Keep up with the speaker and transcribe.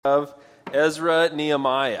Of Ezra,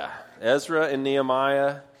 Nehemiah. Ezra and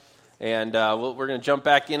Nehemiah, and we're going to jump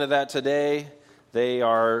back into that today. They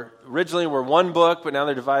are originally were one book, but now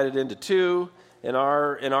they're divided into two in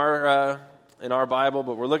our Bible.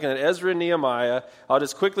 But we're looking at Ezra and Nehemiah. I'll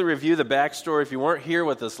just quickly review the backstory if you weren't here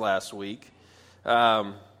with us last week.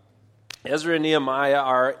 Ezra and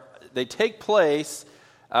Nehemiah they take place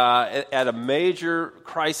at a major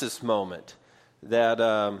crisis moment that.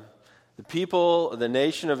 The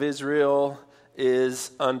nation of Israel,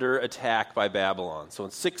 is under attack by Babylon. So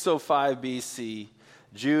in 605 BC,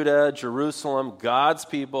 Judah, Jerusalem, God's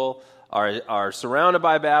people are surrounded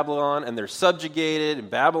by Babylon, and they're subjugated,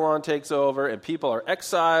 and Babylon takes over, and people are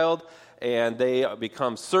exiled, and they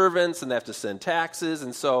become servants, and they have to send taxes,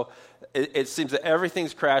 and so it seems that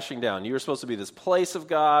everything's crashing down. You were supposed to be this place of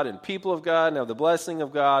God and people of God and have the blessing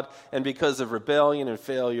of God, and because of rebellion and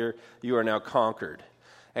failure, you are now conquered.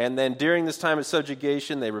 And then during this time of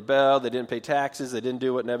subjugation, they rebelled, they didn't pay taxes, they didn't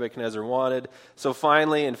do what Nebuchadnezzar wanted. So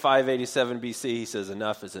finally, in 587 BC, he says,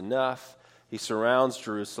 enough is enough. He surrounds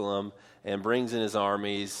Jerusalem and brings in his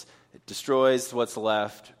armies, destroys what's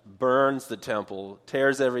left, burns the temple,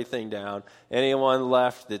 tears everything down. Anyone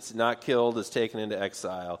left that's not killed is taken into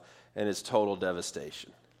exile, and it's total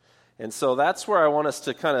devastation. And so that's where I want us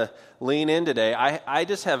to kind of lean in today. I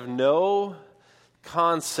just have no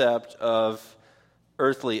concept of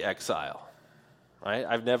earthly exile, right?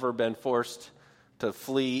 I've never been forced to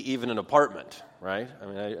flee even an apartment, right? I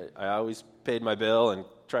mean, I always paid my bill and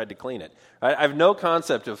tried to clean it. Right? I have no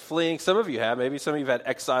concept of fleeing. Some of you have. Maybe some of you have had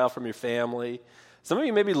exile from your family. Some of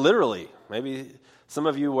you maybe literally. Maybe some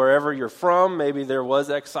of you, wherever you're from, maybe there was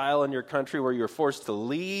exile in your country where you're forced to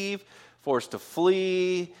leave, forced to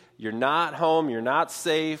flee. You're not home. You're not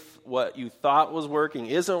safe. What you thought was working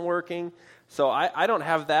isn't working. So I don't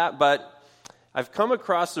have that, but I've come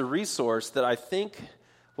across a resource that I think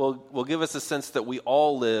will give us a sense that we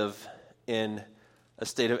all live in a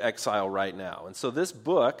state of exile right now. And so this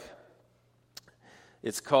book,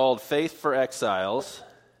 it's called Faith for Exiles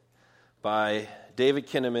by David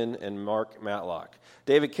Kinnaman and Mark Matlock.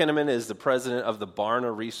 David Kinnaman is the president of the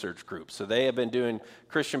Barna Research Group. So they have been doing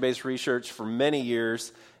Christian-based research for many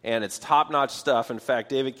years, and it's top-notch stuff. In fact,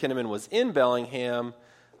 David Kinnaman was in Bellingham,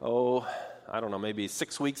 maybe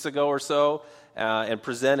 6 weeks ago or so, and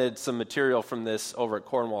presented some material from this over at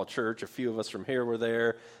Cornwall Church. A few of us from here were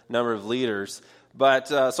there, a number of leaders. But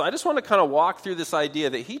so I just want to kind of walk through this idea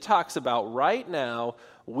that he talks about right now.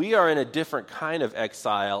 We are in a different kind of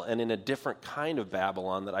exile and in a different kind of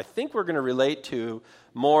Babylon that I think we're going to relate to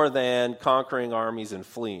more than conquering armies and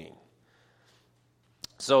fleeing.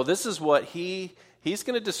 So this is what he's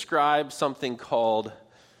going to describe something called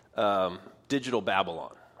digital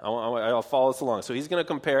Babylon. I'll follow this along. So he's going to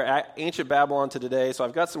compare ancient Babylon to today. So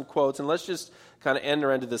I've got some quotes, and let's just kind of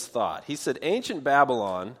enter into this thought. He said, ancient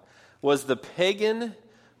Babylon was the pagan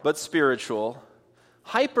but spiritual,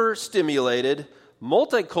 hyper-stimulated,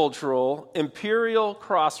 multicultural, imperial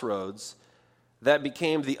crossroads that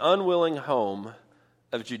became the unwilling home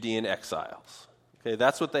of Judean exiles. Okay,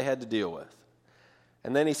 that's what they had to deal with.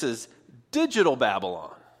 And then he says, digital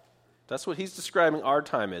Babylon. That's what he's describing our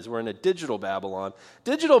time is. We're in a digital Babylon.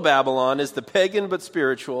 Digital Babylon is the pagan but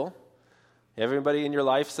spiritual. Everybody in your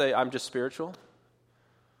life say, I'm just spiritual?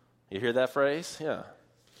 You hear that phrase? Yeah.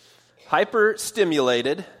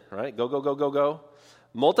 Hyper-stimulated, right? Go, go, go, go, go.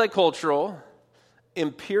 Multicultural,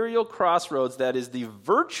 imperial crossroads that is the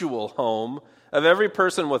virtual home of every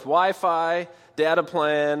person with Wi-Fi, data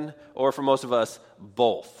plan, or for most of us,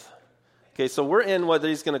 both. Okay, so we're in what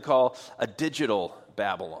he's going to call a digital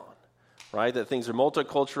Babylon. Right, that things are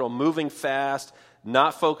multicultural, moving fast,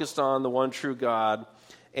 not focused on the one true God.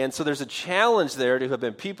 And so there's a challenge there to have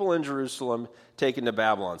been people in Jerusalem taken to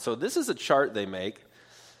Babylon. So this is a chart they make.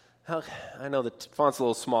 I know the font's a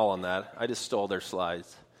little small on that. I just stole their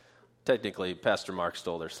slides. Technically, Pastor Mark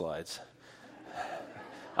stole their slides.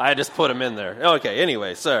 I just put them in there. Okay,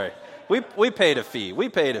 anyway, sorry. We paid a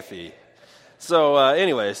fee. So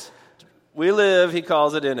anyways, we live, he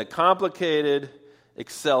calls it, in a complicated,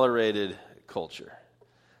 accelerated culture.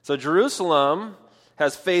 So Jerusalem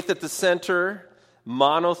has faith at the center,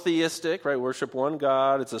 monotheistic, right? Worship one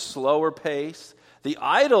God. It's a slower pace. The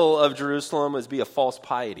idol of Jerusalem is be a false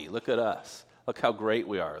piety. Look at us. Look how great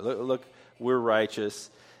we are. Look, we're righteous.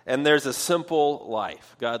 And there's a simple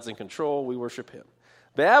life. God's in control. We worship him.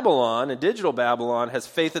 Babylon, and digital Babylon, has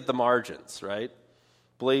faith at the margins, right?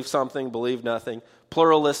 Believe something, believe nothing.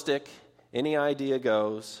 Pluralistic. Any idea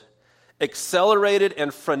goes. Accelerated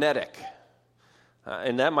and frenetic.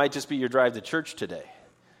 And that might just be your drive to church today.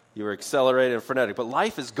 You were accelerated and frenetic. But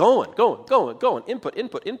life is going.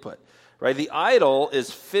 Input. right? The idol is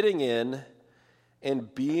fitting in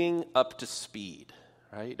and being up to speed,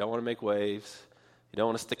 right? You don't want to make waves. You don't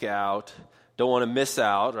want to stick out. Don't want to miss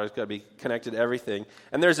out, right? It's got to be connected to everything.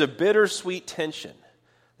 And there's a bittersweet tension.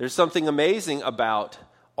 There's something amazing about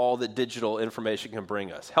all that digital information can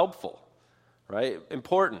bring us. Helpful, right?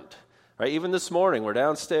 Important, right? Even this morning, we're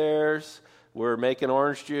downstairs, we're making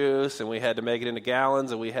orange juice, and we had to make it into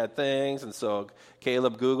gallons, and we had things, and so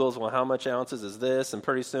Caleb Googles, well, how much ounces is this? And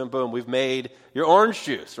pretty soon, boom, we've made your orange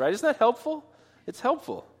juice, right? Isn't that helpful? It's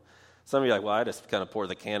helpful. Some of you are like, well, I just kind of pour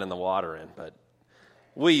the can and the water in, but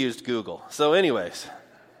we used Google. So anyways,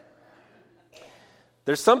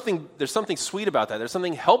 there's something sweet about that. There's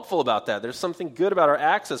something helpful about that. There's something good about our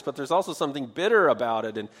access, but there's also something bitter about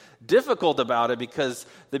it and difficult about it because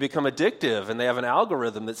they become addictive and they have an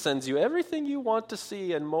algorithm that sends you everything you want to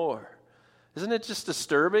see and more. Isn't it just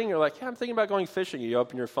disturbing? You're like, yeah, I'm thinking about going fishing. You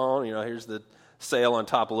open your phone, here's the sale on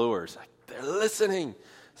top lures. Like, they're listening.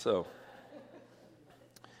 So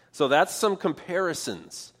that's some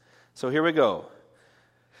comparisons. So here we go.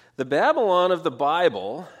 The Babylon of the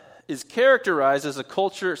Bible is characterized as a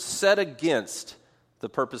culture set against the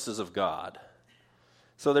purposes of God.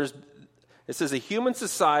 So it says a human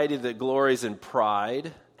society that glories in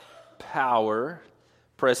pride, power,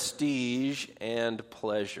 prestige, and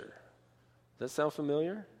pleasure. Does that sound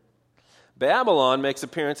familiar? Babylon makes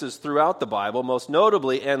appearances throughout the Bible, most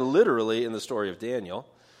notably and literally in the story of Daniel,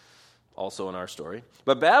 also in our story.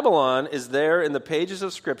 But Babylon is there in the pages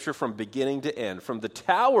of Scripture from beginning to end. From the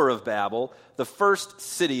Tower of Babel, the first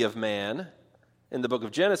city of man in the book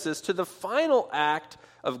of Genesis, to the final act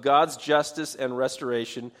of God's justice and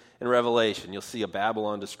restoration in Revelation. You'll see a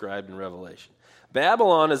Babylon described in Revelation.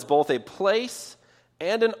 Babylon is both a place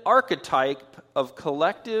and an archetype of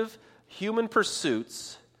collective human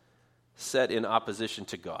pursuits set in opposition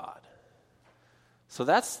to God. So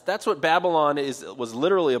that's what Babylon was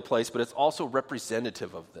literally a place, but it's also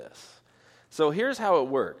representative of this. So here's how it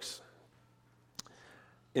works.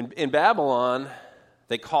 In Babylon,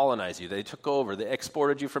 they colonized you. They took over. They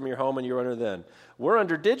exported you from your home and you were under them. We're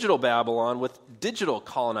under digital Babylon with digital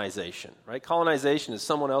colonization, right? Colonization is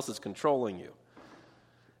someone else is controlling you.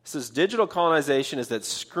 It says digital colonization is that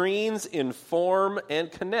screens inform and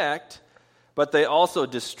connect, but they also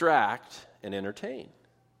distract and entertain.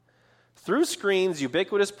 Through screens'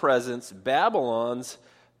 ubiquitous presence, Babylon's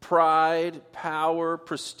pride, power,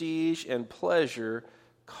 prestige, and pleasure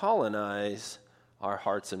colonize our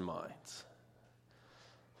hearts and minds.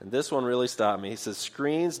 And this one really stopped me. He says,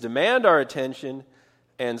 screens demand our attention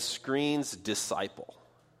and screens disciple,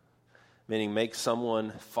 meaning make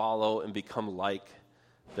someone follow and become like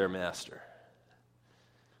their master.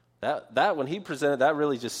 That when he presented, that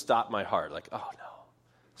really just stopped my heart. Like, oh no.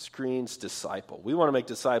 Screens disciple. We want to make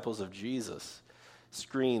disciples of Jesus.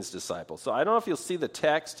 Screens disciple. So I don't know if you'll see the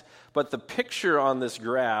text, but the picture on this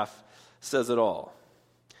graph says it all.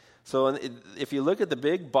 So if you look at the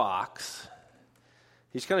big box,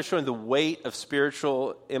 he's kind of showing the weight of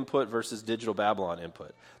spiritual input versus digital Babylon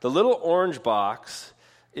input. The little orange box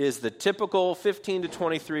is the typical 15 to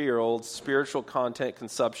 23-year-old spiritual content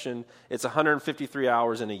consumption. It's 153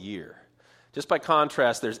 hours in a year. Just by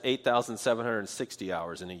contrast, there's 8,760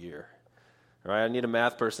 hours in a year. All right, I need a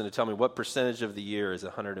math person to tell me what percentage of the year is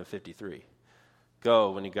 153.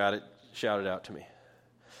 Go, when you got it, shout it out to me.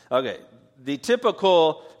 Okay, the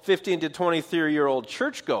typical 15 to 23-year-old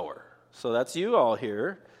churchgoer, so that's you all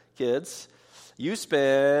here, kids, you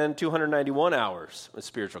spend 291 hours with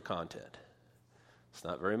spiritual content. It's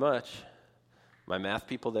not very much. My math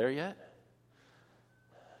people there yet?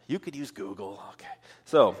 You could use Google. Okay,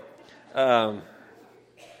 so...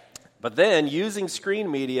 but then, using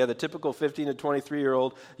screen media, the typical 15 to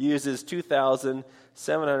 23-year-old uses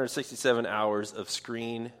 2,767 hours of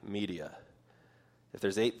screen media. If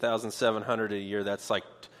there's 8,700 a year, that's like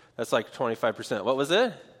 25%. What was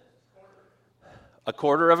it? A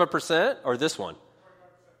quarter of a percent? Or this one?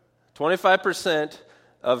 25%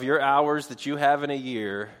 of your hours that you have in a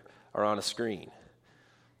year are on a screen.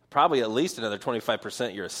 Probably at least another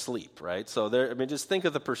 25% you're asleep, right? So just think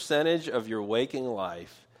of the percentage of your waking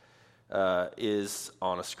life is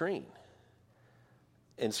on a screen.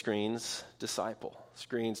 And screens disciple.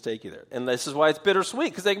 Screens take you there. And this is why it's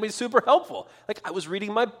bittersweet, because they can be super helpful. Like, I was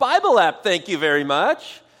reading my Bible app, thank you very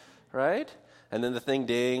much, right? And then the thing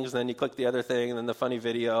dings, and then you click the other thing, and then the funny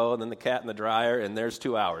video, and then the cat in the dryer, and there's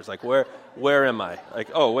 2 hours. Like, where am I? Like,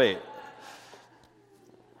 oh, wait.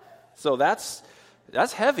 So that's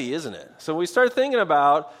heavy, isn't it? So we start thinking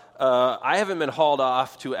about, I haven't been hauled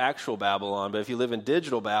off to actual Babylon, but if you live in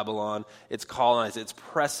digital Babylon, it's colonized. It's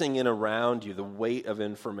pressing in around you. The weight of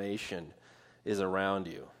information is around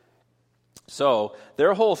you. So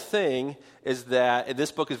their whole thing is that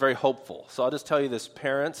this book is very hopeful. So I'll just tell you this,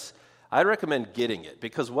 parents, I'd recommend getting it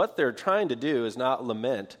because what they're trying to do is not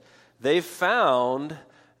lament. They've found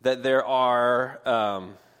that there are, I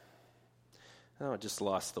just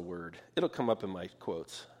lost the word. It'll come up in my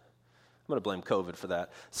quotes. I'm going to blame COVID for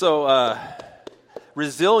that. So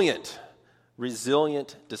resilient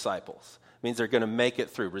disciples means they're going to make it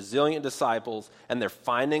through. Resilient disciples, and they're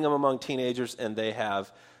finding them among teenagers, and they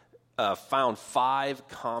have found 5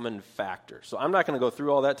 common factors. So I'm not going to go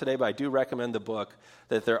through all that today, but I do recommend the book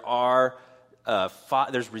that there are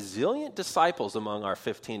there's resilient disciples among our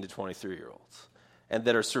 15 to 23-year-olds and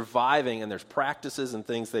that are surviving, and there's practices and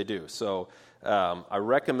things they do. So I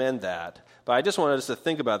recommend that. But I just wanted us to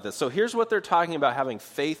think about this. So here's what they're talking about having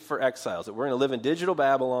faith for exiles, that we're going to live in digital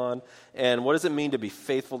Babylon, and what does it mean to be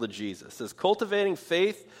faithful to Jesus? It says, cultivating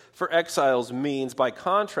faith for exiles means, by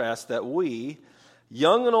contrast, that we,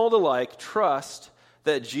 young and old alike, trust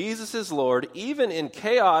that Jesus is Lord, even in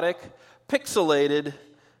chaotic, pixelated,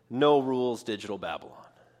 no-rules digital Babylon.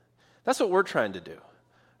 That's what we're trying to do.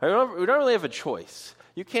 We don't really have a choice.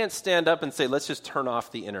 You can't stand up and say, let's just turn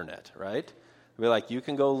off the internet, right? Be like, you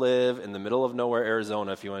can go live in the middle of nowhere,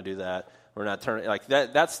 Arizona, if you want to do that. We're not turning, like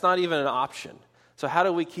that. That's not even an option. So how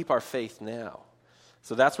do we keep our faith now?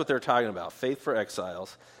 So that's what they're talking about, faith for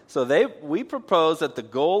exiles. So we propose that the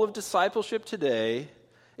goal of discipleship today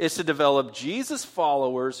is to develop Jesus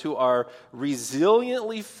followers who are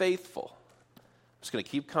resiliently faithful. I'm just going to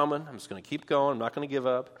keep coming. I'm just going to keep going. I'm not going to give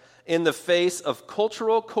up. In the face of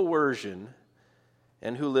cultural coercion,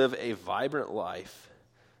 and who live a vibrant life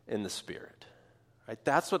in the Spirit. Right?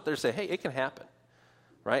 That's what they're saying. Hey, it can happen.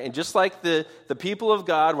 Right? And just like the people of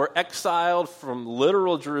God were exiled from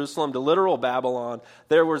literal Jerusalem to literal Babylon,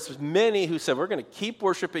 there was many who said, we're going to keep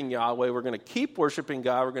worshiping Yahweh, we're going to keep worshiping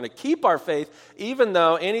God, we're going to keep our faith, even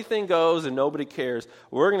though anything goes and nobody cares.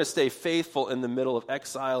 We're going to stay faithful in the middle of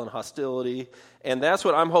exile and hostility. And that's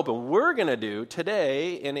what I'm hoping we're going to do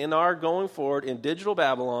today and in our going forward in digital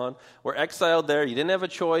Babylon. We're exiled there. You didn't have a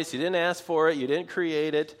choice. You didn't ask for it. You didn't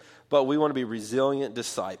create it. But we want to be resilient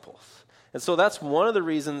disciples. And so that's one of the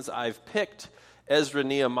reasons I've picked Ezra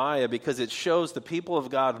Nehemiah, because it shows the people of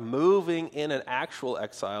God moving in an actual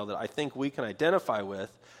exile that I think we can identify with.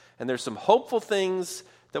 And there's some hopeful things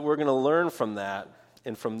that we're going to learn from that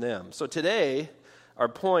and from them. So today, our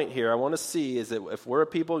point here I want to see is that if we're a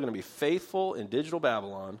people going to be faithful in digital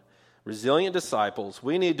Babylon, resilient disciples,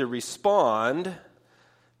 we need to respond.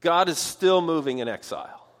 God is still moving in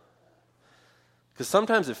exile. Because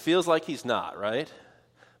sometimes it feels like he's not, right?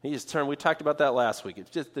 We talked about that last week. It's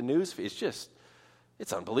just the news, it's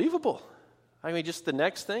unbelievable. I mean, just the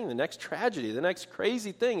next thing, the next tragedy, the next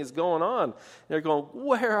crazy thing is going on. And they're going,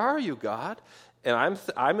 where are you, God? And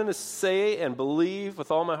I'm going to say and believe with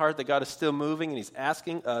all my heart that God is still moving, and he's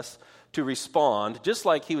asking us to respond, just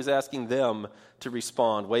like he was asking them to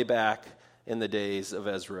respond way back in the days of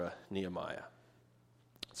Ezra, Nehemiah.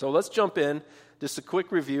 So let's jump in. Just a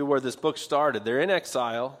quick review where this book started. They're in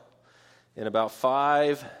exile in about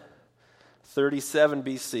 537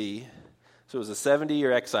 BC. So it was a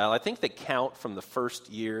 70-year exile. I think they count from the first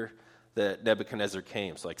year that Nebuchadnezzar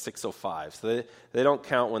came, so like 605. So they don't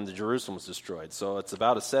count when the Jerusalem was destroyed. So it's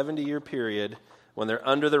about a 70-year period when they're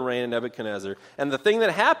under the reign of Nebuchadnezzar. And the thing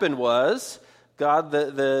that happened was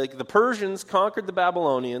the Persians conquered the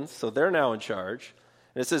Babylonians, so they're now in charge.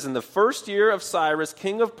 And it says, in the first year of Cyrus,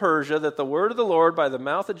 king of Persia, that the word of the Lord by the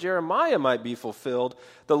mouth of Jeremiah might be fulfilled,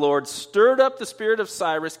 the Lord stirred up the spirit of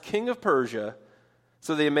Cyrus, king of Persia,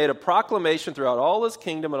 so that he made a proclamation throughout all his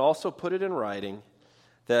kingdom and also put it in writing,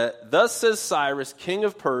 that thus says Cyrus, king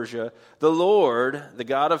of Persia, the Lord, the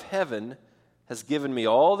God of heaven, has given me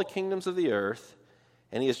all the kingdoms of the earth,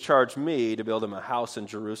 and he has charged me to build him a house in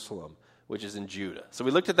Jerusalem, which is in Judah. So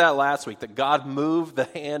we looked at that last week, that God moved the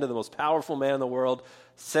hand of the most powerful man in the world,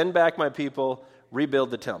 send back my people,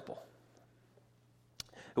 rebuild the temple.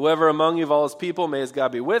 Whoever among you of all his people, may his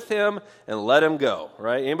God be with him, and let him go.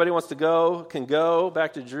 Right? Anybody wants to go, can go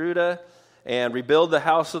back to Judah and rebuild the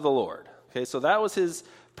house of the Lord. Okay, so that was his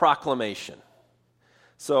proclamation.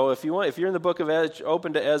 So if you're in the book of Ezra,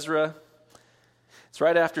 open to Ezra, it's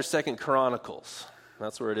right after 2 Chronicles.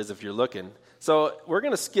 That's where it is if you're looking. So we're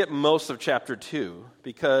going to skip most of chapter 2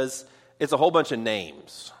 because it's a whole bunch of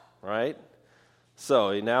names, right?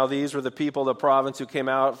 So now these were the people of the province who came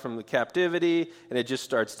out from the captivity, and it just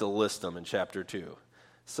starts to list them in chapter 2.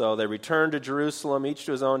 So they returned to Jerusalem, each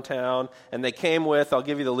to his own town, and they came with, I'll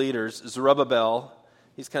give you the leaders, Zerubbabel,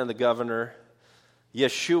 he's kind of the governor,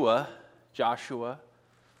 Joshua,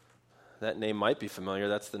 that name might be familiar,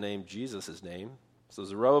 that's the name, Jesus' name. So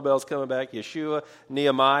Zerubbabel's coming back, Yeshua,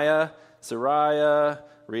 Nehemiah, Sariah,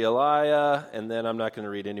 Realiah, and then I'm not going to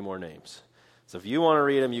read any more names. So if you want to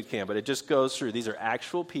read them, you can, but it just goes through. These are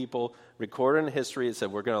actual people recorded in history. It said,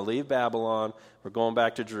 we're going to leave Babylon. We're going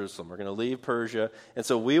back to Jerusalem. We're going to leave Persia. And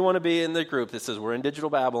so we want to be in the group that says we're in digital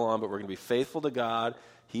Babylon, but we're going to be faithful to God.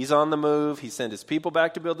 He's on the move. He sent his people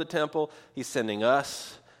back to build the temple. He's sending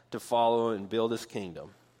us to follow and build his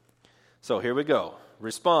kingdom. So here we go.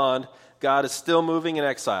 Respond. God is still moving in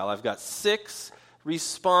exile. I've got 6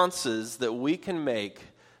 responses that we can make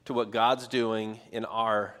to what God's doing in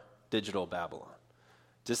our digital Babylon.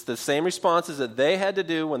 Just the same responses that they had to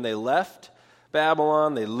do when they left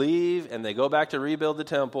Babylon, they leave, and they go back to rebuild the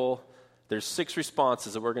temple. There's 6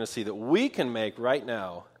 responses that we're going to see that we can make right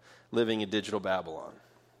now living in digital Babylon.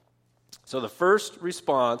 So the first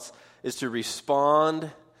response is to respond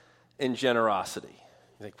in generosity.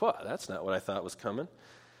 You think, well, that's not what I thought was coming.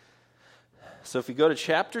 So if you go to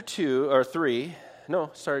chapter 2, or 3,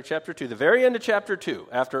 chapter 2, the very end of chapter 2,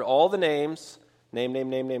 after all the names, name,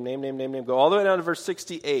 go all the way down to verse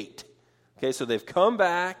 68. Okay, so they've come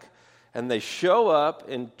back, and they show up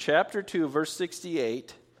in chapter 2, verse 68.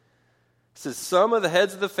 It says, some of the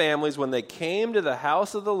heads of the families, when they came to the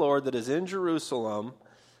house of the Lord that is in Jerusalem,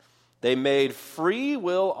 they made free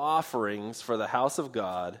will offerings for the house of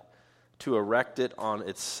God to erect it on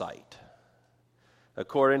its site.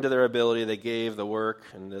 According to their ability, they gave the work,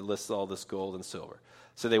 and it lists all this gold and silver.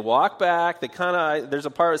 So they walk back. There's a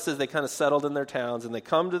part that says they kind of settled in their towns, and they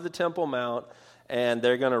come to the Temple Mount, and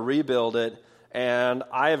they're going to rebuild it. And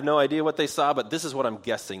I have no idea what they saw, but this is what I'm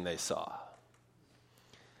guessing they saw.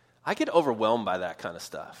 I get overwhelmed by that kind of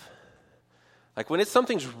stuff. Like when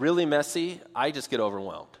something's really messy, I just get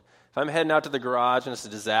overwhelmed. If I'm heading out to the garage and it's a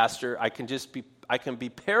disaster, I can be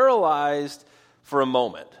paralyzed for a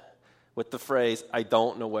moment with the phrase, I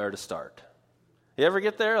don't know where to start. You ever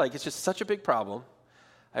get there? Like it's just such a big problem.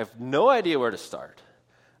 I have no idea where to start.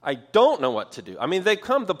 I don't know what to do. I mean,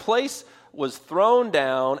 the place was thrown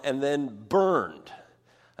down and then burned.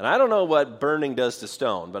 And I don't know what burning does to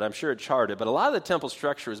stone, but I'm sure it charred it. But a lot of the temple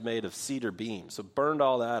structure is made of cedar beams, so burned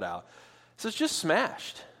all that out. So it's just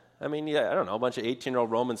smashed. I mean, I don't know, a bunch of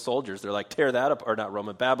 18-year-old Roman soldiers, they're like, tear that apart, or not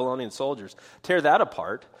Roman, Babylonian soldiers, tear that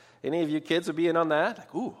apart. Any of you kids would be in on that?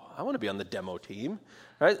 Like, ooh, I want to be on the demo team.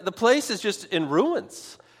 Right? The place is just in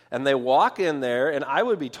ruins. And they walk in there, and I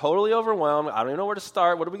would be totally overwhelmed. I don't even know where to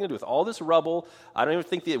start. What are we going to do with all this rubble? I don't even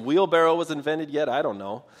think the wheelbarrow was invented yet. I don't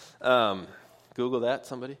know. Google that,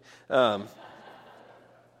 somebody. And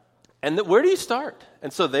where do you start?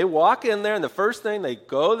 And so they walk in there, and the first thing, they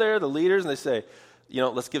go there, the leaders, and they say,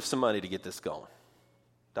 let's give some money to get this going.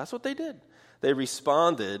 That's what they did. They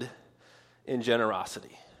responded in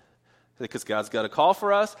generosity. Because God's got a call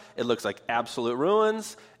for us. It looks like absolute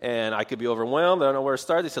ruins, and I could be overwhelmed. I don't know where to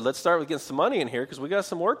start. They said, let's start with getting some money in here because we got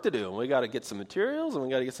some work to do, and we got to get some materials, and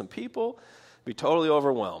we got to get some people. Be totally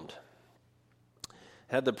overwhelmed.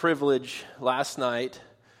 Had the privilege last night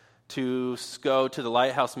to go to the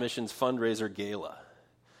Lighthouse Missions fundraiser gala.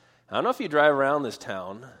 I don't know if you drive around this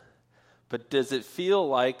town, but does it feel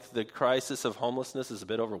like the crisis of homelessness is a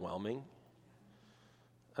bit overwhelming?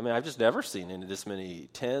 I mean, I've just never seen this many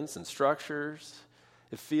tents and structures.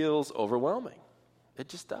 It feels overwhelming. It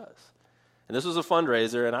just does. And this was a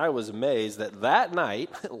fundraiser, and I was amazed that night,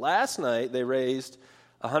 last night, they raised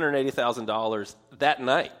 $180,000 that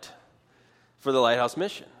night for the Lighthouse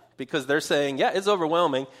Mission. Because they're saying, yeah, it's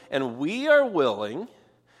overwhelming, and we are willing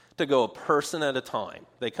to go a person at a time.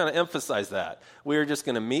 They kind of emphasize that. We're just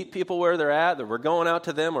going to meet people where they're at, that we're going out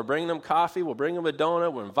to them, we're bringing them coffee, we'll bring them a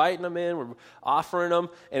donut, we're inviting them in, we're offering them,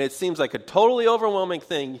 and it seems like a totally overwhelming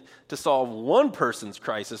thing to solve one person's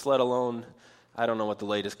crisis, let alone, I don't know what the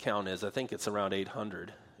latest count is, I think it's around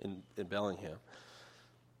 800 in Bellingham.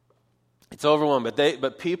 It's overwhelming,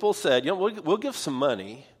 but people said, we'll give some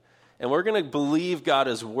money, and we're going to believe God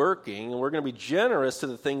is working, and we're going to be generous to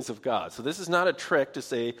the things of God. So this is not a trick to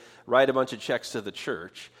say, write a bunch of checks to the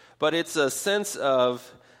church, but it's a sense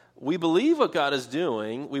of, we believe what God is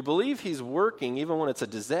doing, we believe he's working even when it's a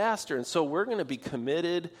disaster, and so we're going to be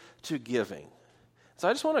committed to giving. So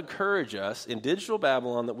I just want to encourage us in digital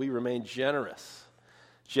Babylon that we remain generous.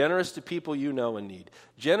 Generous to people you know in need.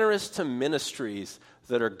 Generous to ministries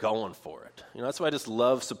that are going for it. That's why I just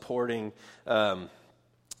love supporting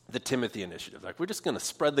the Timothy Initiative. Like, we're just going to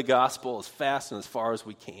spread the gospel as fast and as far as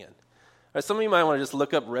we can. Right, some of you might want to just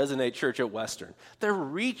look up Resonate Church at Western. They're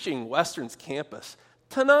reaching Western's campus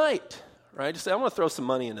tonight. Right? Just say, I want to throw some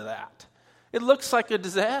money into that. It looks like a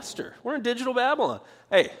disaster. We're in digital Babylon.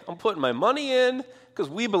 Hey, I'm putting my money in because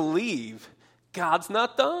we believe God's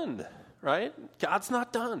not done. right? God's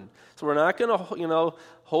not done. So we're not going to,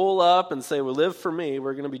 hole up and say, well, live for me.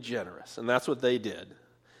 We're going to be generous. And that's what they did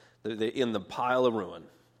in the pile of ruin.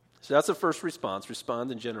 So that's the first response,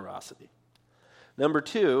 respond in generosity. Number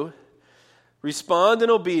 2, respond in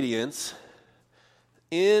obedience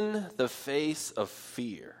in the face of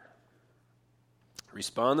fear.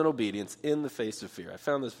 Respond in obedience in the face of fear. I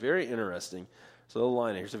found this very interesting. There's a little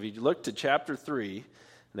line here. So if you look to chapter 3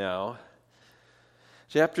 now,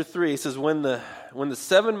 chapter 3 says, when the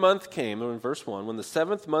 7th month came, in verse 1, when the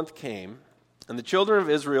 7th month came, and the children of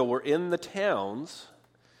Israel were in the towns,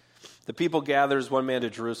 the people gathered as one man to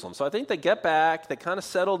Jerusalem. So I think they get back, they kind of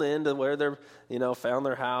settled into where they're, found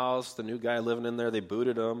their house, the new guy living in there, they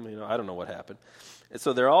booted them, I don't know what happened. And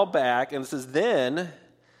so they're all back, and it says, Then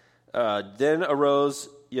arose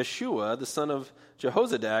Yeshua, the son of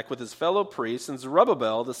Jehozadak, with his fellow priests, and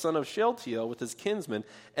Zerubbabel, the son of Shealtiel, with his kinsmen,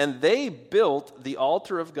 and they built the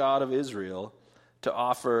altar of God of Israel to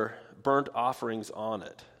offer burnt offerings on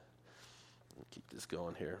it. Keep this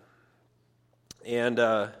going here. And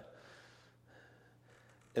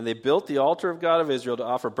they built the altar of God of Israel to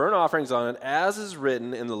offer burnt offerings on it, as is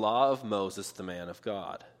written in the law of Moses, the man of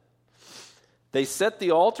God. They set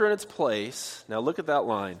the altar in its place. Now look at that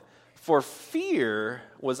line. For fear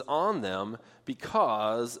was on them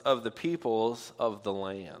because of the peoples of the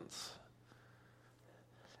lands.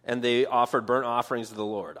 And they offered burnt offerings to the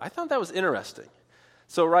Lord. I thought that was interesting.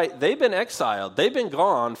 So, right, they've been exiled. They've been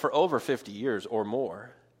gone for over 50 years or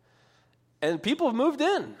more. And people have moved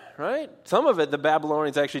in, right? Some of it the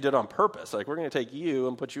Babylonians actually did on purpose. Like, we're going to take you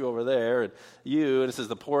and put you over there, and it says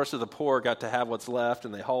the poorest of the poor got to have what's left,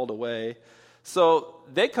 and they hauled away. So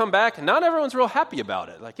they come back, and not everyone's real happy about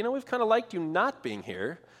it. Like, we've kind of liked you not being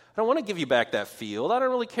here. I don't want to give you back that field. I don't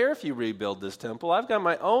really care if you rebuild this temple. I've got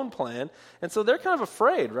my own plan. And so they're kind of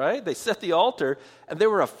afraid, right? They set the altar, and they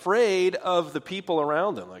were afraid of the people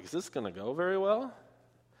around them. Like, is this going to go very well?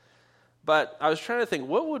 But I was trying to think,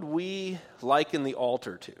 what would we liken the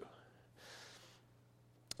altar to?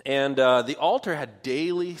 And the altar had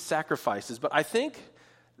daily sacrifices, but I think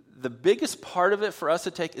the biggest part of it for us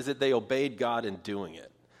to take is that they obeyed God in doing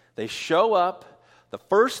it. They show up, the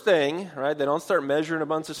first thing, right? They don't start measuring a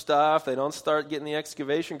bunch of stuff. They don't start getting the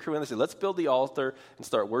excavation crew in. They say, let's build the altar and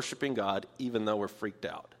start worshiping God, even though we're freaked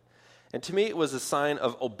out. And to me, it was a sign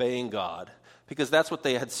of obeying God, because that's what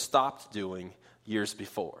they had stopped doing years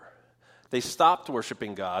before. They stopped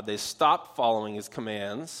worshiping God. They stopped following his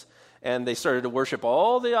commands, and they started to worship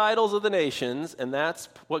all the idols of the nations, and that's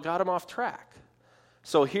what got them off track.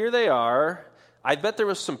 So here they are. I bet there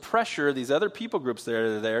was some pressure, these other people groups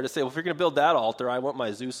there to say, well, if you're going to build that altar, I want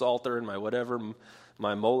my Zeus altar and my whatever,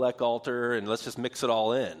 my Molech altar, and let's just mix it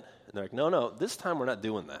all in. And they're like, no, this time we're not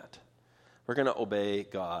doing that. We're going to obey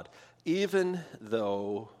God, even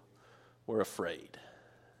though we're afraid.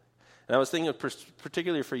 And I was thinking,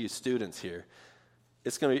 particularly for you students here,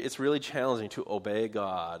 it's really challenging to obey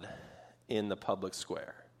God in the public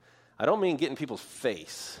square. I don't mean get in people's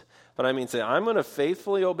face, but I mean say, I'm going to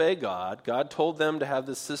faithfully obey God. God told them to have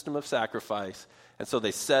this system of sacrifice, and so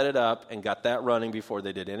they set it up and got that running before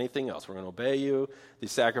they did anything else. We're going to obey you.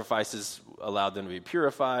 These sacrifices allowed them to be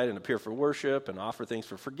purified and appear for worship and offer things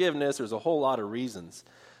for forgiveness. There's a whole lot of reasons.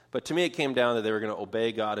 But to me, it came down that they were going to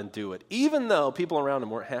obey God and do it, even though people around them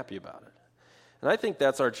weren't happy about it. And I think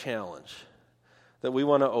that's our challenge, that we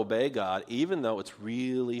want to obey God, even though it's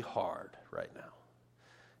really hard right now.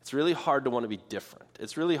 It's really hard to want to be different.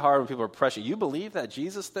 It's really hard when people are pressuring. You believe that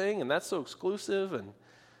Jesus thing, and that's so exclusive, and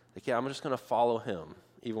like, yeah, I'm just going to follow him,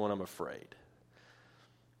 even when I'm afraid.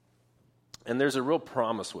 And there's a real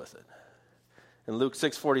promise with it. In Luke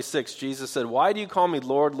 6:46, Jesus said, "Why do you call me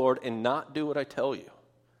Lord, Lord, and not do what I tell you?"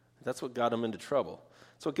 That's what got him into trouble.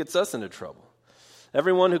 That's what gets us into trouble.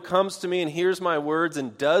 Everyone who comes to me and hears my words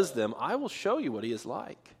and does them, I will show you what he is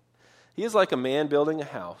like. He is like a man building a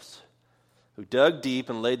house who dug deep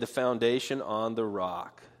and laid the foundation on the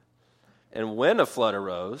rock. And when a flood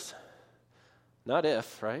arose, not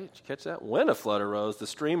if, right? Did you catch that? When a flood arose, the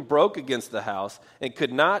stream broke against the house and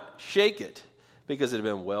could not shake it because it had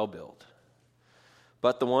been well built.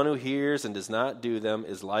 But the one who hears and does not do them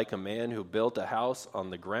is like a man who built a house on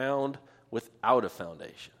the ground without a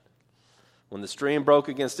foundation. When the stream broke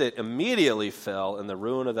against it, immediately fell, and the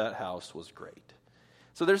ruin of that house was great.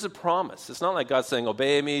 So there's a promise. It's not like God's saying,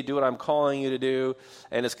 obey me, do what I'm calling you to do,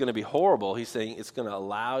 and it's going to be horrible. He's saying it's going to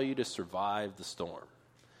allow you to survive the storm.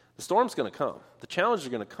 The storm's going to come. The challenges are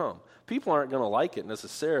going to come. People aren't going to like it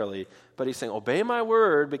necessarily, but he's saying, obey my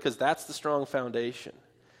word, because that's the strong foundation.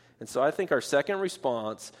 And so I think our second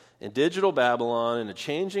response in digital Babylon, in a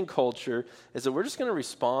changing culture, is that we're just going to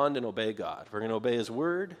respond and obey God. We're going to obey his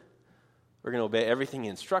word. We're going to obey everything he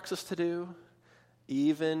instructs us to do,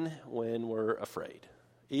 even when we're afraid,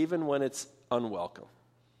 even when it's unwelcome.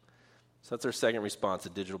 So that's our second response to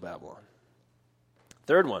digital Babylon.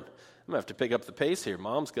 Third one, I'm going to have to pick up the pace here.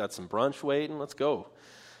 Mom's got some brunch waiting. Let's go.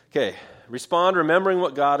 Okay, respond remembering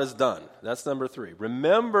what God has done. That's number 3.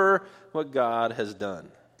 Remember what God has done.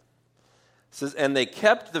 It says, and they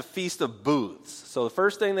kept the Feast of Booths. So the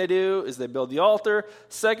first thing they do is they build the altar.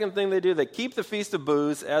 Second thing they do, they keep the Feast of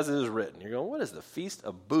Booths as it is written. You're going, what is the Feast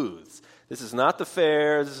of Booths? This is not the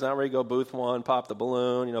fair. This is not where you go booth 1, pop the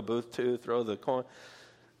balloon, booth 2, throw the coin.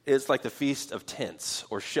 It's like the Feast of Tents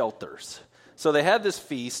or shelters. So they had this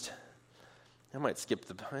feast. I might skip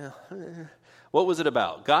what was it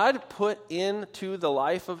about? God put into the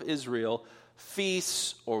life of Israel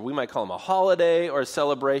feasts, or we might call them a holiday or a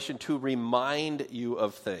celebration, to remind you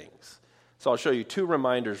of things. So I'll show you 2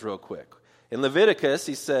 reminders real quick. In Leviticus,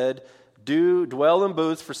 he said, dwell in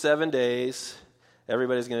booths for 7 days.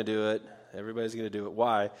 Everybody's going to do it. Everybody's going to do it.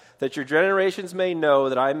 Why? That your generations may know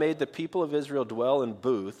that I made the people of Israel dwell in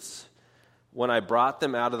booths when I brought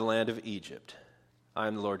them out of the land of Egypt. I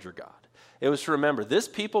am the Lord your God. It was to remember, this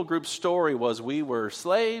people group's story was we were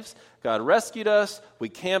slaves, God rescued us, we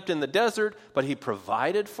camped in the desert, but he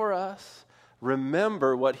provided for us.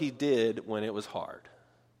 Remember what he did when it was hard.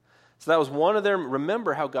 So that was one of them.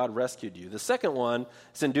 Remember how God rescued you. The second one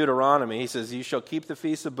is in Deuteronomy. He says, you shall keep the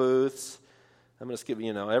Feast of Booths. I'm going to skip,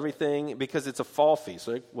 everything, because it's a fall feast,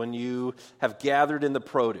 right? When you have gathered in the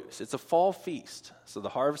produce. It's a fall feast. So the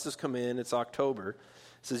harvest has come in. It's October. It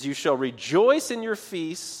says, you shall rejoice in your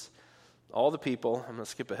feasts. All the people, I'm going to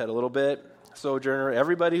skip ahead a little bit. Sojourner,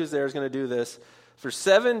 everybody who's there is going to do this. For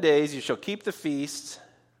 7 days you shall keep the feast.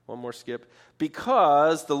 One more skip.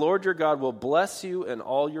 Because the Lord your God will bless you in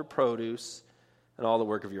all your produce and all the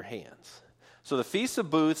work of your hands. So the Feast of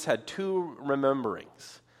Booths had 2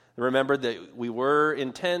 rememberings. They remembered that we were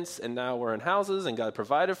in tents and now we're in houses and God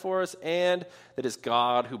provided for us, and that it's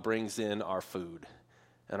God who brings in our food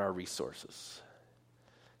and our resources.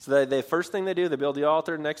 So the first thing they do, they build the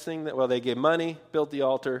altar. Next thing, they gave money, built the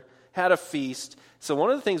altar, had a feast. So one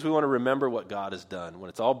of the things we want to remember what God has done when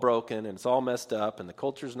it's all broken and it's all messed up and the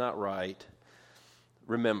culture's not right.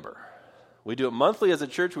 Remember. We do it monthly as a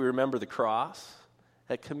church. We remember the cross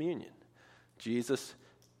at communion. Jesus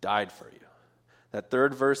died for you. That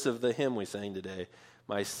third verse of the hymn we sang today,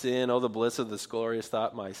 my sin, oh the bliss of this glorious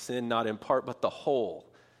thought, my sin not in part but the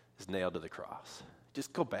whole is nailed to the cross.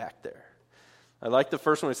 Just go back there. I like the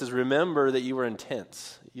first one. It says, remember that you were in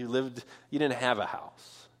tents. You didn't have a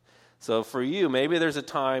house. So for you, maybe there's a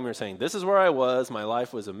time you're saying, this is where I was. My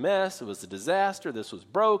life was a mess. It was a disaster. This was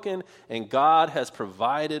broken. And God has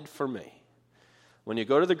provided for me. When you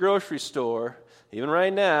go to the grocery store, even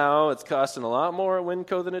right now, it's costing a lot more at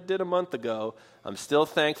Winco than it did a month ago. I'm still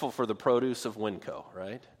thankful for the produce of Winco,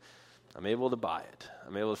 right? I'm able to buy it.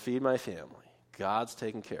 I'm able to feed my family. God's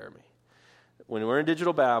taking care of me. When we're in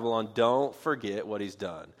digital Babylon, don't forget what he's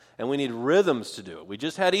done. And we need rhythms to do it. We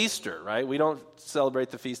just had Easter, right? We don't celebrate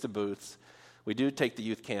the Feast of Booths. We do take the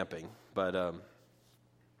youth camping, but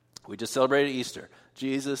we just celebrated Easter.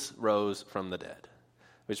 Jesus rose from the dead.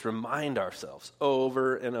 We just remind ourselves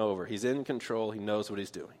over and over. He's in control. He knows what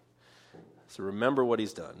he's doing. So remember what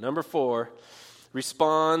he's done. Number 4,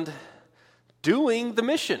 respond doing the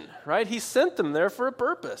mission, right? He sent them there for a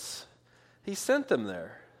purpose. He sent them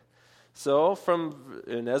there. So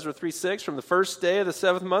in Ezra 3:6, from the first day of the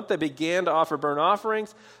 7th month, they began to offer burnt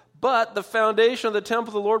offerings, but the foundation of the temple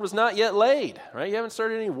of the Lord was not yet laid, right? You haven't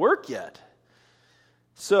started any work yet.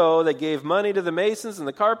 So they gave money to the masons and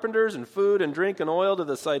the carpenters, and food and drink and oil to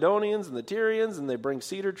the Sidonians and the Tyrians, and they bring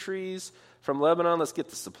cedar trees from Lebanon. Let's get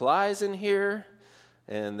the supplies in here.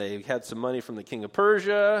 And they had some money from the king of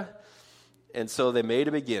Persia. And so they made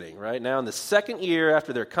a beginning, right? Now in the 2nd year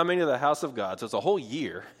after they're coming to the house of God, so it's a whole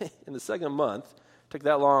year, in the 2nd month, took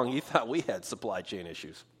that long, you thought we had supply chain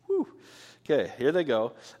issues. Whew. Okay, here they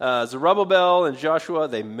go. Zerubbabel and Joshua,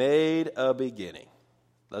 they made a beginning.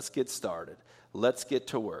 Let's get started. Let's get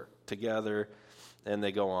to work together. And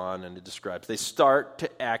they go on and it describes. They start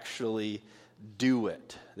to actually do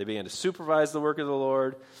it. They began to supervise the work of the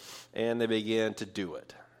Lord, and they began to do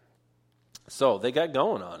it. So they got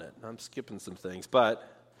going on it. I'm skipping some things, but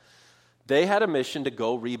they had a mission to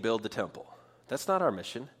go rebuild the temple. That's not our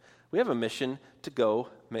mission. We have a mission to go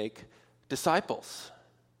make disciples,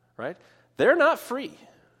 right? They're not free.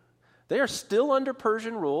 They are still under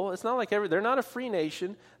Persian rule. It's not like they're not a free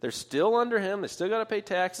nation. They're still under him. They still got to pay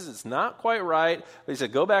taxes. It's not quite right. But he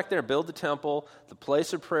said, go back there, build the temple, the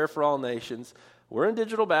place of prayer for all nations. We're in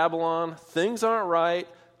digital Babylon. Things aren't right.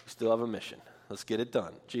 We still have a mission. Let's get it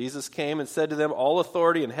done. Jesus came and said to them, all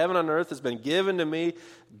authority in heaven and earth has been given to me.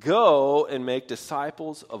 Go and make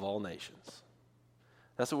disciples of all nations.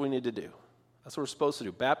 That's what we need to do. That's what we're supposed to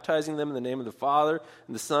do. Baptizing them in the name of the Father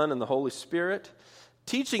and the Son and the Holy Spirit,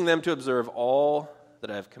 teaching them to observe all that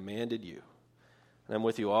I have commanded you. And I'm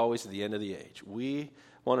with you always to the end of the age. We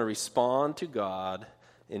want to respond to God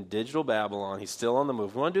in digital Babylon. He's still on the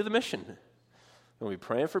move. We want to do the mission. We want to be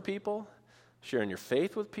praying for people, sharing your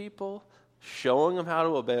faith with people, showing them how to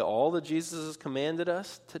obey all that Jesus has commanded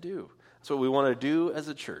us to do. That's what we want to do as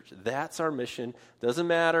a church. That's our mission. Doesn't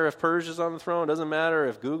matter if Persia's on the throne. Doesn't matter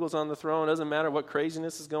if Google's on the throne. Doesn't matter what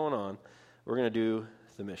craziness is going on. We're going to do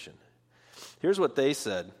the mission. Here's what they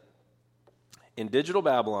said. In digital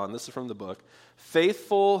Babylon, this is from the book,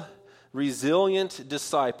 faithful, resilient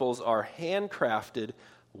disciples are handcrafted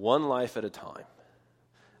one life at a time.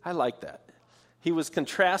 I like that. He was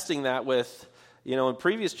contrasting that with, in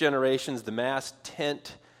previous generations, the mass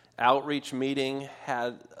tent outreach meeting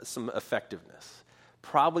had some effectiveness.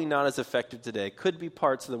 Probably not as effective today. Could be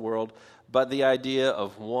parts of the world, but the idea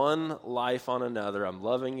of one life on another, I'm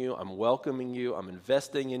loving you, I'm welcoming you, I'm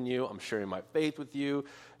investing in you, I'm sharing my faith with you,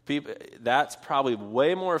 that's probably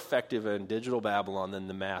way more effective in digital Babylon than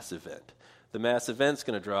the mass event. The mass event's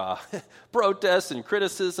going to draw protests and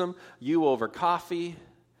criticism, you over coffee.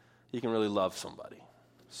 You can really love somebody.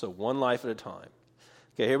 So one life at a time.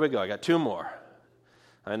 Okay, here we go. I got two more.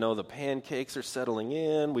 I know the pancakes are settling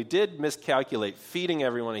in. We did miscalculate feeding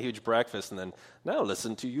everyone a huge breakfast and then, now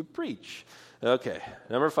listen to you preach. Okay,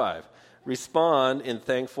 number 5. Respond in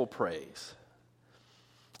thankful praise.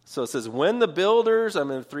 So it says, when the builders,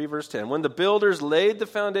 I'm in 3 verse 10, when the builders laid the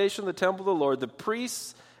foundation of the temple of the Lord, the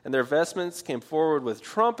priests and their vestments came forward with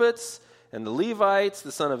trumpets, and the Levites,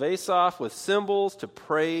 the son of Asaph, with cymbals to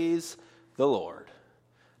praise the Lord.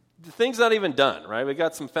 The thing's not even done, right? We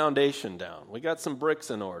got some foundation down. We got some bricks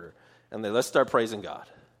in order. And let's start praising God.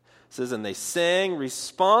 It says, and they sang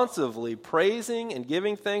responsively, praising and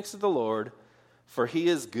giving thanks to the Lord, for he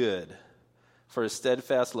is good, for his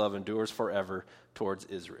steadfast love endures forever towards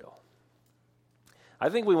Israel. I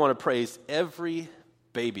think we want to praise every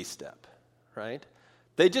baby step, right?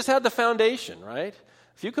 They just had the foundation, right?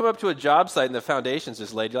 If you come up to a job site and the foundation's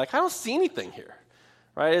just laid, you're like, I don't see anything here.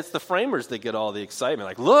 Right? It's the framers that get all the excitement.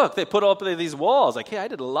 Like, look, they put up these walls. Like, hey, I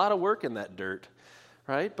did a lot of work in that dirt.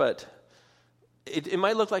 Right? But it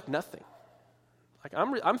might look like nothing. Like,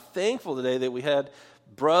 I'm thankful today that we had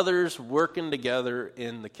brothers working together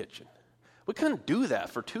in the kitchen. We couldn't do that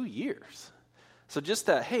for 2 years. So just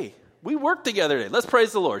that, hey, we worked together today. Let's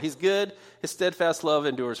praise the Lord. He's good. His steadfast love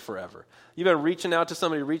endures forever. You've been reaching out to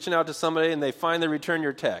somebody, and they finally return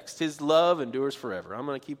your text. His love endures forever. I'm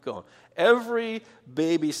going to keep going. Every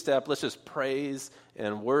baby step, let's just praise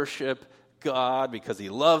and worship God because he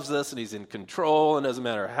loves us and he's in control. And it doesn't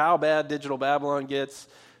matter how bad digital Babylon gets,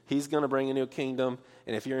 he's going to bring a new kingdom.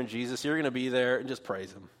 And if you're in Jesus, you're going to be there and just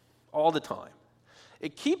praise him all the time.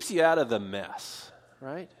 It keeps you out of the mess,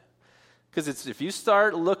 right? Because if you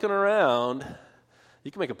start looking around,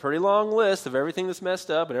 you can make a pretty long list of everything that's messed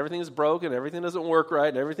up and everything that's broken, everything doesn't work right,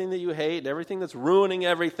 and everything that you hate, and everything that's ruining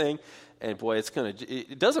everything. And boy,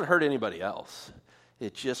 it doesn't hurt anybody else.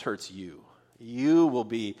 It just hurts you. You will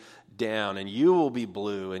be down, and you will be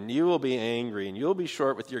blue, and you will be angry, and you'll be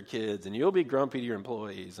short with your kids, and you'll be grumpy to your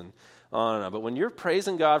employees, and on and on. But when you're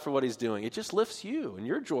praising God for what he's doing, it just lifts you, and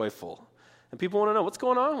you're joyful. And people want to know, what's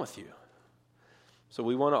going on with you? So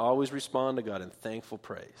we want to always respond to God in thankful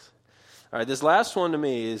praise. All right, this last one to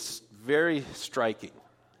me is very striking.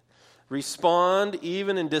 Respond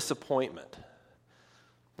even in disappointment.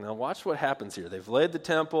 Now watch what happens here. They've laid the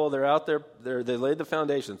temple. They're out there. They laid the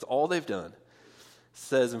foundation. It's all they've done. It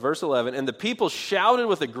says in verse 11, and the people shouted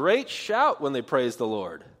with a great shout when they praised the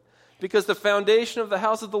Lord, because the foundation of the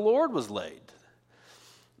house of the Lord was laid.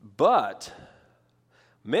 But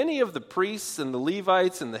many of the priests and the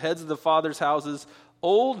Levites and the heads of the fathers' houses,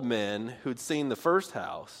 old men who'd seen the first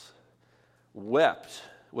house, wept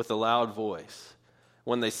with a loud voice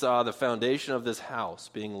when they saw the foundation of this house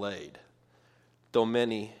being laid, though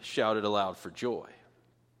many shouted aloud for joy,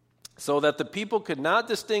 so that the people could not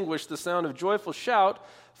distinguish the sound of joyful shout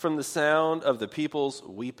from the sound of the people's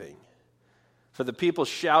weeping. For the people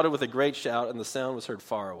shouted with a great shout, and the sound was heard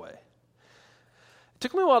far away. It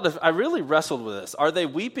took me a while I really wrestled with this. Are they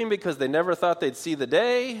weeping because they never thought they'd see the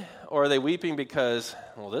day? Or are they weeping because,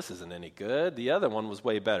 well, this isn't any good? The other one was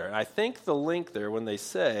way better. And I think the link there when they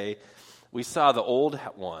say, we saw the old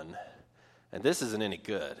one, and this isn't any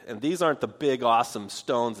good. And these aren't the big, awesome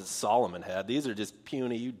stones that Solomon had. These are just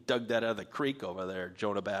puny. You dug that out of the creek over there,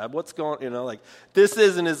 Jonabab. What's going, like, this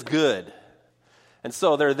isn't as good. And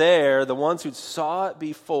so they're there. The ones who saw it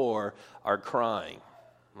before are crying.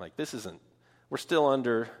 Like, this isn't, we're still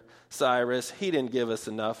under Cyrus. He didn't give us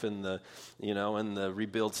enough in the, in the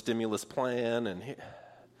rebuild stimulus plan.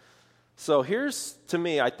 So here's, to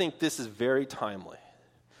me, I think this is very timely.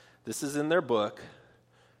 This is in their book.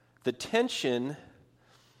 The tension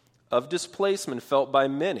of displacement felt by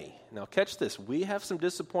many. Now catch this. We have some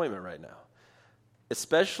disappointment right now.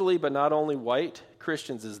 Especially, but not only white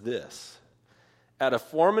Christians, is this. At a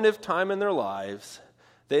formative time in their lives,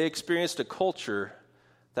 they experienced a culture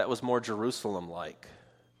that was more Jerusalem-like.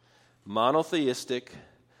 Monotheistic,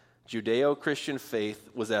 Judeo-Christian faith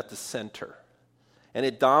was at the center. And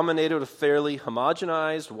it dominated a fairly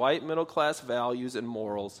homogenized white middle-class values and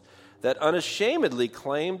morals that unashamedly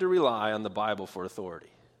claimed to rely on the Bible for authority.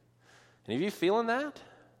 Any of you feeling that?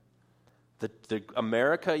 The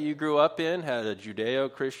America you grew up in had a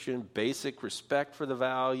Judeo-Christian basic respect for the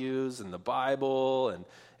values and the Bible,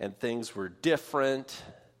 and things were different,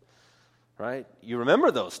 right? You remember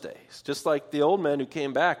those days. Just like the old men who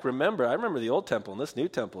came back. I remember the old temple and this new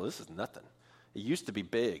temple. This is nothing. It used to be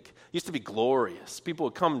big. It used to be glorious. People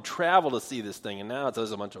would come and travel to see this thing, and now it's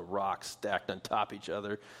just a bunch of rocks stacked on top of each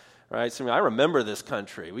other. Right? So I remember this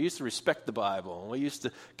country. We used to respect the Bible, and we used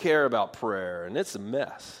to care about prayer, and it's a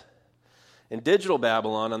mess. In digital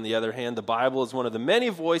Babylon, on the other hand, the Bible is one of the many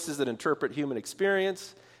voices that interpret human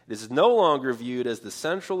experience. It is no longer viewed as the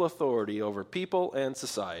central authority over people and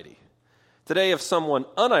society. Today, if someone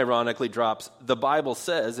unironically drops "the Bible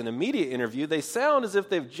says" in a media interview, they sound as if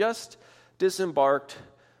they've just disembarked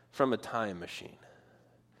from a time machine.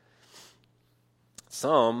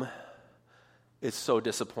 It's so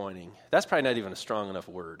disappointing. That's probably not even a strong enough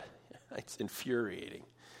word. It's infuriating.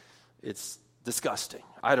 It's disgusting.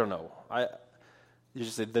 I don't know. You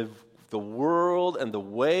just say the world and the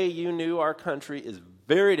way you knew our country is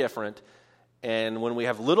very different. And when we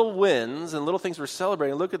have little wins and little things we're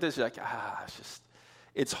celebrating, look at this, you're like,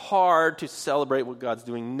 it's hard to celebrate what God's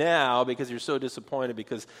doing now because you're so disappointed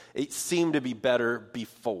because it seemed to be better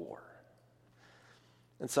before.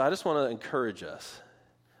 And so I just want to encourage us.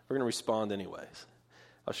 We're going to respond anyways.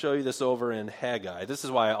 I'll show you this over in Haggai. This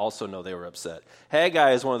is why I also know they were upset.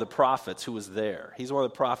 Haggai is one of the prophets who was there. He's one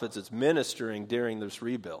of the prophets that's ministering during this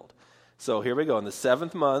rebuild. So here we go. In the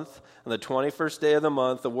 7th month, on the 21st day of the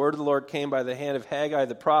month, the word of the Lord came by the hand of Haggai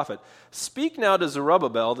the prophet. Speak now to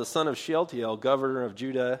Zerubbabel, the son of Shealtiel, governor of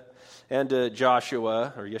Judah, and to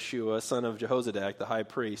Joshua, or Yeshua, son of Jehozadak, the high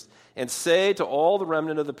priest, and say to all the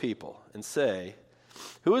remnant of the people, and say,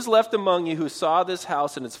 who is left among you who saw this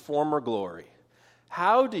house in its former glory?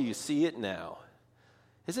 How do you see it now?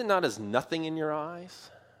 Is it not as nothing in your eyes?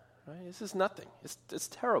 Right? This is nothing. It's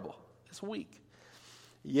terrible. It's weak.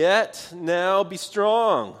 Yet now be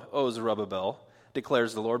strong, O Zerubbabel,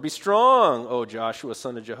 declares the Lord. Be strong, O Joshua,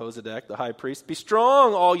 son of Jehozadak, the high priest. Be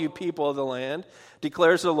strong, all you people of the land,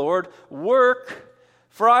 declares the Lord. Work,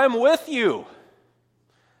 for I am with you.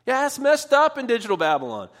 Yeah, it's messed up in digital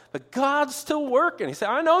Babylon, but God's still working. He said,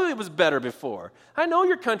 I know it was better before. I know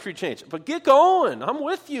your country changed, but get going. I'm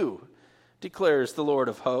with you, declares the Lord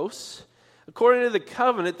of hosts. According to the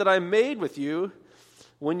covenant that I made with you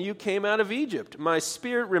when you came out of Egypt, my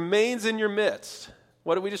spirit remains in your midst.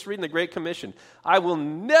 What did we just read in the Great Commission? I will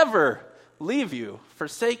never leave you,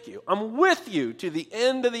 forsake you. I'm with you to the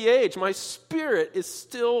end of the age. My spirit is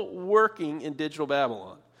still working in digital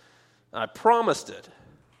Babylon. I promised it.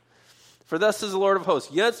 For thus says the Lord of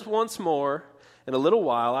hosts, yet once more, in a little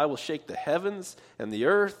while, I will shake the heavens and the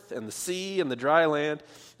earth and the sea and the dry land,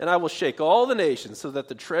 and I will shake all the nations so that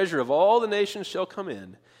the treasure of all the nations shall come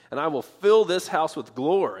in, and I will fill this house with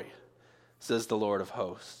glory, says the Lord of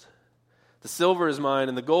hosts. The silver is mine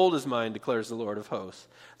and the gold is mine, declares the Lord of hosts.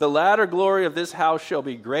 The latter glory of this house shall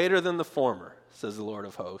be greater than the former, says the Lord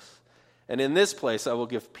of hosts. And in this place I will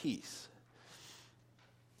give peace.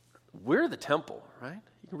 We're the temple, right?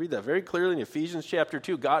 You can read that very clearly in Ephesians chapter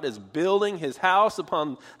 2. God is building his house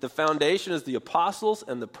upon the foundation as the apostles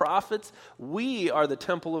and the prophets. We are the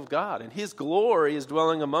temple of God, and his glory is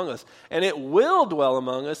dwelling among us. And it will dwell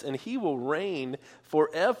among us, and he will reign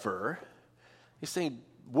forever. He's saying,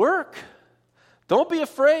 work. Don't be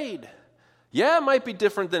afraid. Yeah, it might be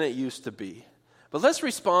different than it used to be, but let's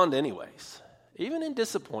respond anyways, even in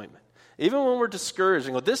disappointment. Even when we're discouraged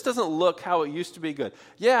and go, this doesn't look how it used to be good.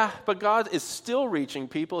 Yeah, but God is still reaching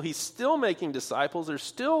people. He's still making disciples. There's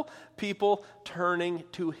still people turning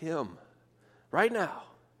to him right now,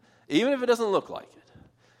 even if it doesn't look like it.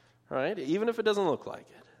 Right? Even if it doesn't look like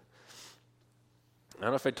it. I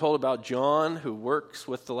don't know if I told about John, who works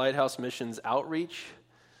with the Lighthouse Missions Outreach.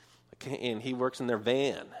 and he works in their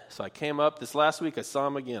van. So I came up this last week. I saw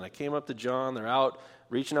him again. I came up to John. They're out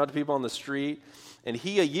reaching out to people on the street. And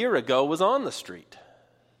he, a year ago, was on the street.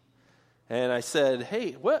 And I said,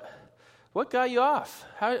 hey, what got you off?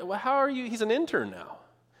 How are you? He's an intern now.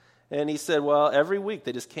 And he said, well, every week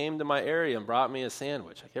they just came to my area and brought me a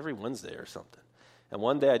sandwich, like every Wednesday or something. And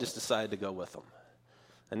one day I just decided to go with them.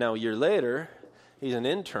 And now a year later, he's an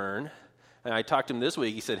intern. And I talked to him this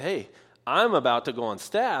week. He said, hey, I'm about to go on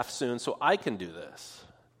staff soon so I can do this.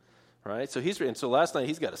 Right? So last night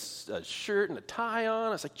he's got a shirt and a tie on.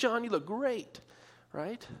 I was like, John, you look great.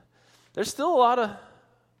 Right? There's still a lot of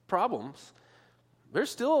problems. There's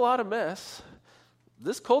still a lot of mess.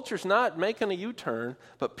 This culture's not making a U-turn,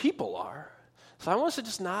 but people are. So I want us to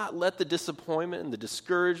just not let the disappointment and the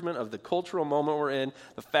discouragement of the cultural moment we're in,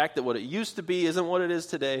 the fact that what it used to be isn't what it is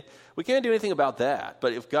today, we can't do anything about that.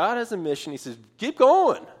 But if God has a mission, he says, keep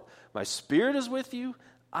going. My Spirit is with you.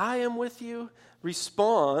 I am with you.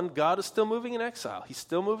 Respond. God is still moving in exile. He's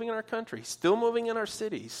still moving in our country. He's still moving in our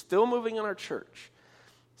city. He's still moving in our church.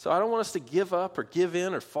 So I don't want us to give up or give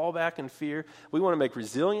in or fall back in fear. We want to make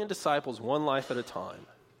resilient disciples one life at a time.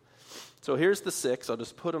 So here's the 6. I'll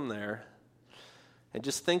just put them there. And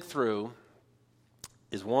just think through,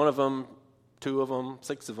 is one of them, 2 of them,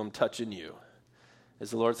 6 of them touching you? Is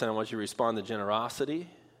the Lord saying, I want you to respond to generosity?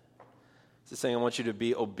 Is he saying, I want you to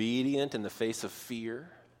be obedient in the face of fear?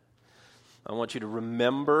 I want you to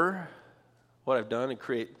remember what I've done and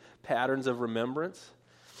create patterns of remembrance.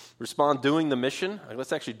 Respond doing the mission. Like,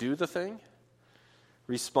 let's actually do the thing.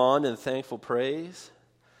 Respond in thankful praise.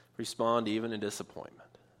 Respond even in disappointment.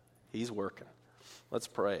 He's working. Let's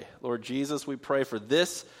pray. Lord Jesus, we pray for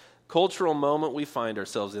this cultural moment we find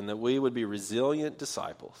ourselves in, that we would be resilient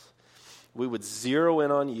disciples. We would zero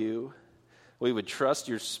in on you. We would trust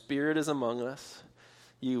your Spirit is among us.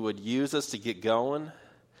 You would use us to get going.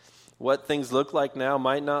 What things look like now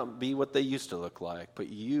might not be what they used to look like, but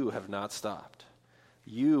you have not stopped.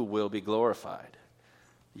 You will be glorified.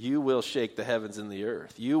 You will shake the heavens and the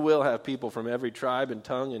earth. You will have people from every tribe and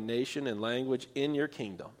tongue and nation and language in your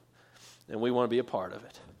kingdom. And we want to be a part of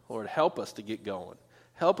it. Lord, help us to get going.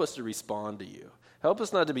 Help us to respond to you. Help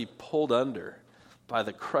us not to be pulled under by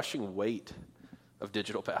the crushing weight of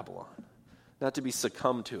digital Babylon. Not to be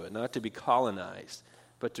succumbed to it, not to be colonized,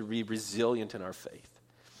 but to be resilient in our faith.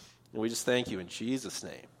 And we just thank you in Jesus'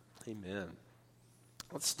 name. Amen.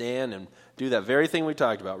 Let's stand and do that very thing we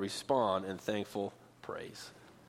talked about, respond in thankful praise.